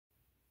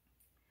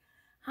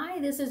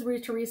this is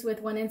Ruth Theresa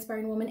with One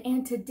Inspiring Woman,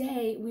 and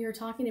today we are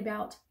talking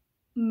about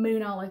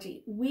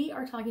moonology. We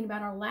are talking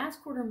about our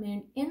last quarter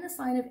moon in the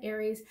sign of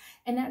Aries,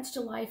 and that's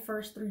July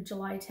 1st through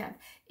July 10th.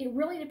 It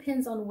really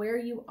depends on where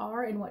you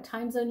are and what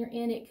time zone you're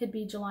in. It could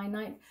be July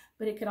 9th,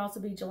 but it could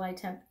also be July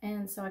 10th.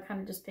 And so I kind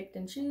of just picked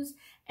and choose,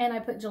 and I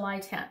put July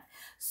 10th.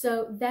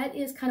 So that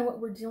is kind of what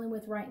we're dealing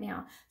with right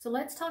now. So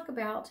let's talk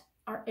about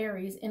our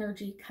Aries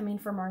energy coming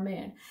from our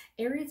moon.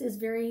 Aries is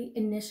very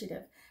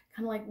initiative.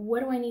 Kind of like,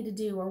 what do I need to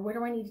do? Or where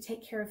do I need to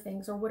take care of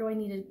things? Or what do I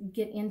need to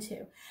get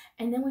into?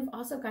 And then we've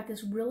also got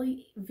this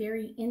really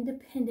very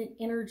independent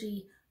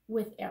energy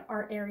with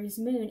our Aries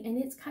moon.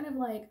 And it's kind of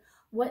like,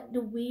 what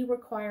do we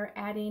require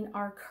adding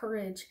our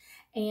courage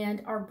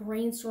and our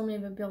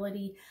brainstorming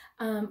ability,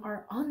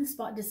 our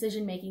on-the-spot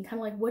decision-making, kind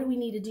of like, what do we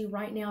need to do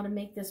right now to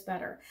make this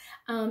better?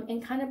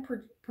 And kind of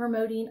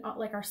promoting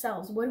like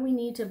ourselves. What do we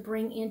need to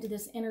bring into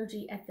this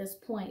energy at this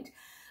point?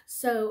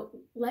 So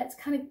let's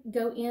kind of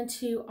go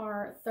into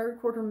our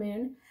third quarter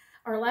moon,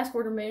 our last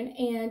quarter moon,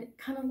 and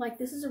kind of like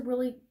this is a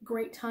really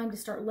great time to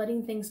start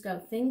letting things go.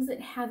 Things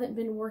that haven't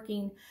been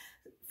working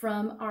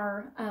from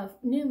our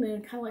new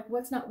moon, kind of like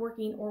what's not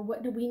working or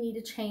what do we need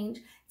to change,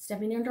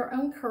 stepping into our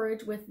own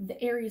courage with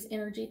the Aries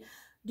energy.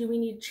 Do we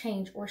need to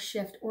change or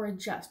shift or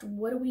adjust?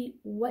 What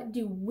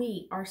do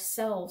we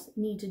ourselves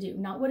need to do?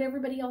 Not what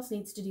everybody else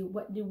needs to do.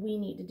 What do we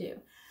need to do?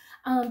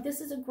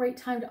 This is a great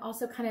time to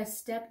also kind of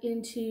step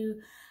into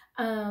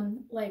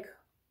like,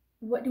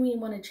 what do we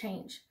want to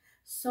change?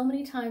 So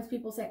many times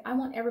people say, I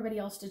want everybody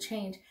else to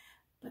change.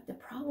 But the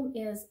problem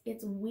is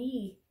it's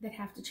we that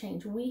have to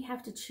change. We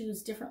have to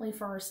choose differently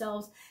for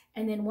ourselves.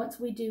 And then once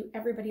we do,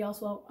 everybody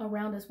else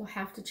around us will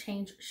have to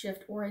change,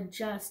 shift, or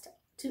adjust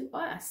to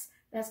us.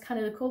 That's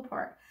kind of the cool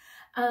part.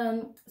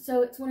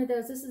 So it's one of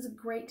those, this is a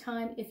great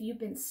time if you've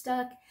been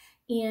stuck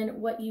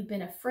in what you've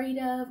been afraid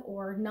of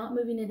or not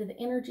moving into the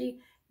energy.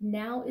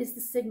 Now is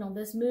the signal.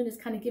 This moon is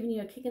kind of giving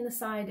you a kick in the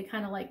side to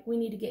kind of like, we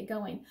need to get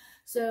going.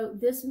 So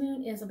this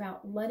moon is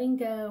about letting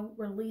go,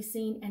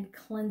 releasing, and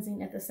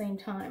cleansing at the same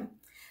time.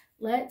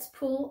 Let's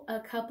pull a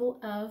couple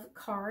of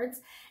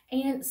cards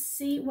and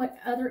see what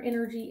other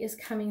energy is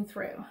coming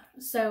through.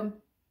 So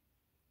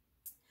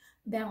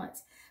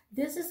balance.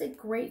 This is a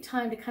great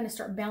time to kind of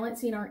start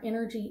balancing our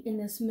energy in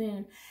this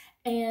moon.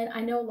 And I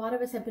know a lot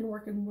of us have been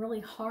working really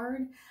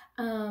hard,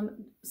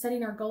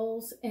 setting our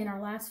goals in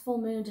our last full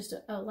moon just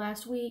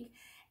last week.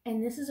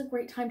 And this is a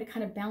great time to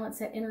kind of balance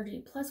that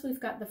energy. Plus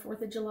we've got the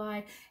 4th of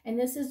July, and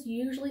this is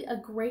usually a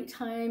great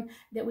time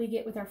that we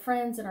get with our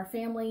friends and our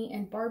family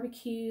and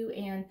barbecue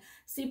and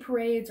see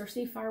parades or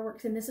see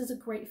fireworks. And this is a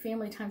great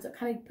family time. So it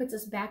kind of puts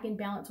us back in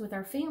balance with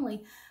our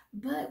family,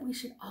 but we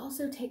should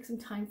also take some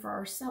time for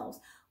ourselves.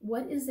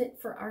 What is it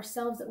for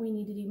ourselves that we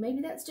need to do?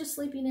 Maybe that's just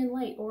sleeping in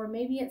late, or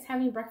maybe it's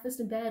having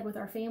breakfast in bed with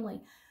our family.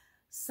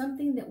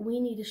 Something that we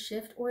need to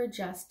shift or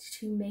adjust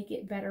to make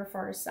it better for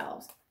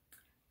ourselves.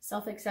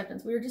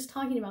 Self-acceptance. We were just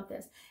talking about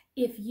this.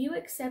 If you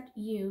accept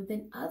you,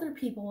 then other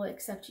people will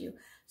accept you.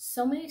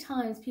 So many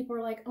times people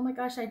are like, oh my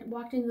gosh, I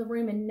walked into the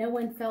room and no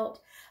one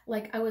felt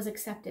like I was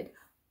accepted.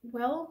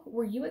 Well,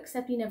 were you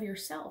accepting of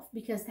yourself?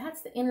 Because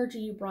that's the energy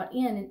you brought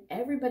in, and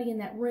everybody in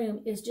that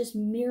room is just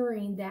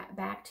mirroring that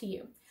back to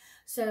you.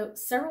 So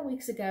several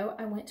weeks ago,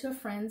 I went to a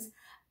friend's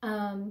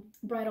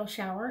bridal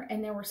shower,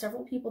 and there were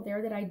several people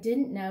there that I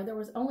didn't know. There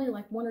was only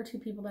like 1 or 2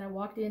 people that I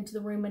walked into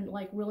the room and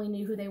like really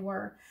knew who they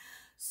were.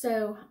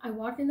 So I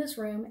walked in this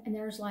room, and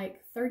there's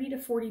like 30 to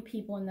 40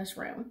 people in this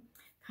room.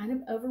 Kind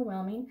of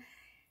overwhelming.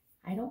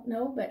 I don't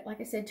know, but like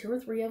I said, 2 or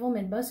 3 of them,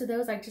 and most of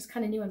those I just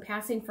kind of knew in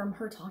passing from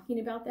her talking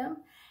about them.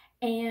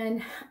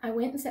 And I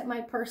went and set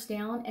my purse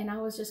down, and I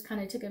was just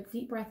kind of took a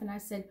deep breath, and I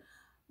said,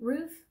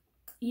 Ruth,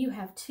 you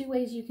have 2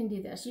 ways you can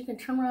do this. You can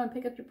turn around,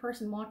 pick up your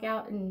purse, and walk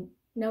out, and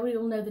nobody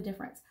will know the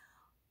difference.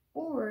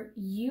 Or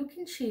you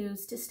can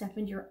choose to step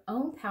into your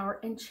own power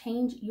and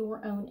change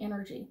your own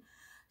energy.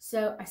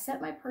 So I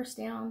set my purse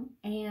down,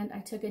 and I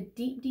took a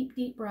deep, deep,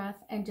 deep breath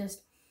and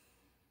just,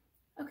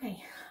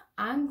 okay,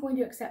 I'm going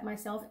to accept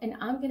myself, and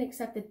I'm going to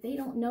accept that they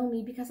don't know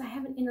me because I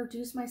haven't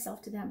introduced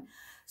myself to them.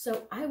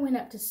 So I went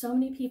up to so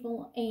many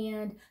people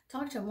and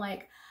talked to them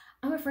like,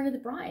 I'm a friend of the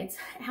bride's.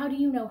 How do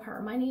you know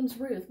her? My name's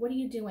Ruth. What are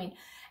you doing?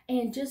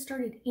 And just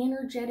started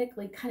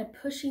energetically kind of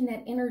pushing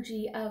that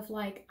energy of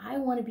like, I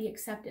want to be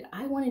accepted.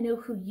 I want to know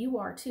who you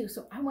are too.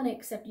 So I want to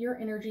accept your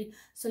energy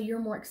so you're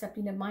more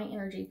accepting of my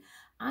energy.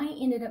 I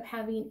ended up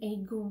having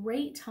a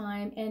great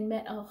time and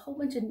met a whole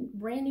bunch of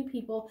brand new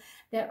people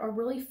that are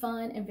really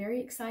fun and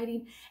very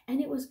exciting. And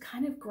it was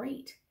kind of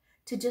great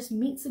to just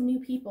meet some new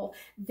people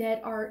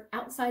that are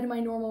outside of my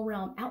normal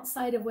realm,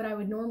 outside of what I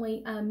would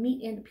normally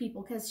meet in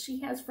people, because she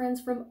has friends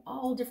from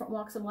all different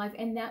walks of life.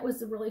 And that was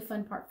the really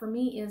fun part for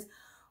me is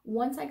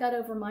once I got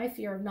over my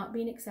fear of not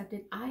being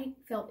accepted, I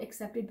felt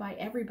accepted by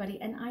everybody,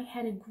 and I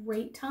had a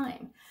great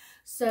time.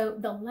 So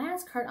the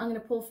last card I'm going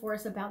to pull for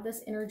us about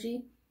this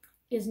energy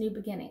is new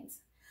beginnings.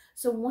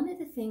 So one of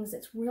the things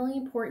that's really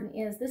important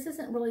is this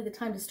isn't really the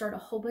time to start a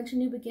whole bunch of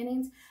new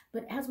beginnings,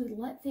 but as we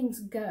let things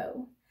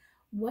go,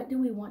 what do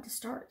we want to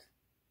start?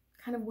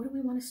 kind of what do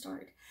we want to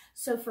start?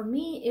 So for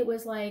me, it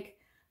was like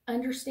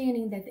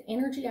understanding that the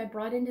energy I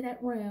brought into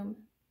that room,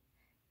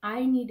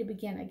 I need to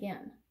begin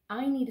again.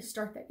 I need to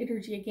start that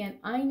energy again.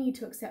 I need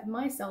to accept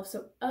myself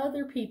so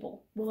other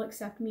people will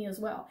accept me as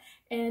well.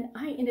 And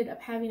I ended up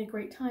having a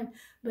great time.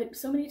 But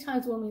so many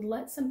times when we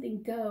let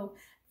something go,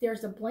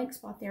 there's a blank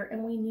spot there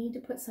and we need to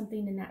put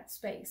something in that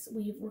space.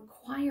 We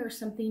require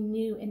something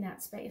new in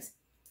that space.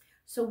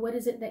 So what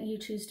is it that you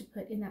choose to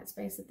put in that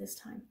space at this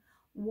time?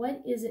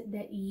 What is it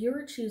that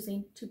you're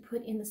choosing to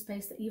put in the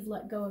space that you've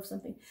let go of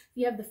something? If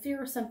you have the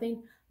fear of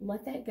something,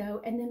 let that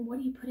go. And then what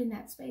do you put in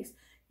that space?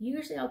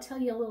 Usually, I'll tell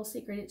you a little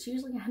secret. It's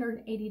usually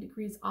 180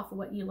 degrees off of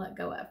what you let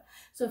go of.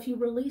 So if you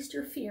released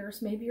your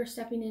fears, maybe you're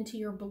stepping into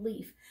your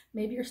belief.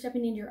 Maybe you're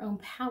stepping into your own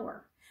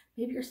power.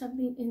 Maybe you're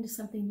stepping into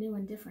something new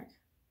and different.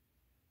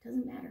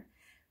 Doesn't matter.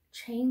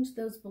 Change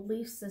those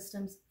belief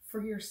systems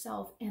for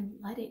yourself and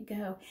let it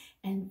go.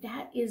 And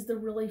that is the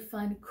really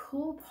fun,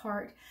 cool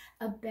part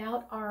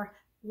about our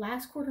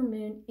last quarter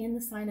moon in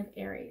the sign of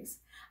Aries.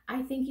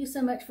 I thank you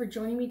so much for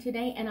joining me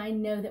today, and I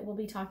know that we'll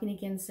be talking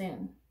again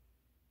soon.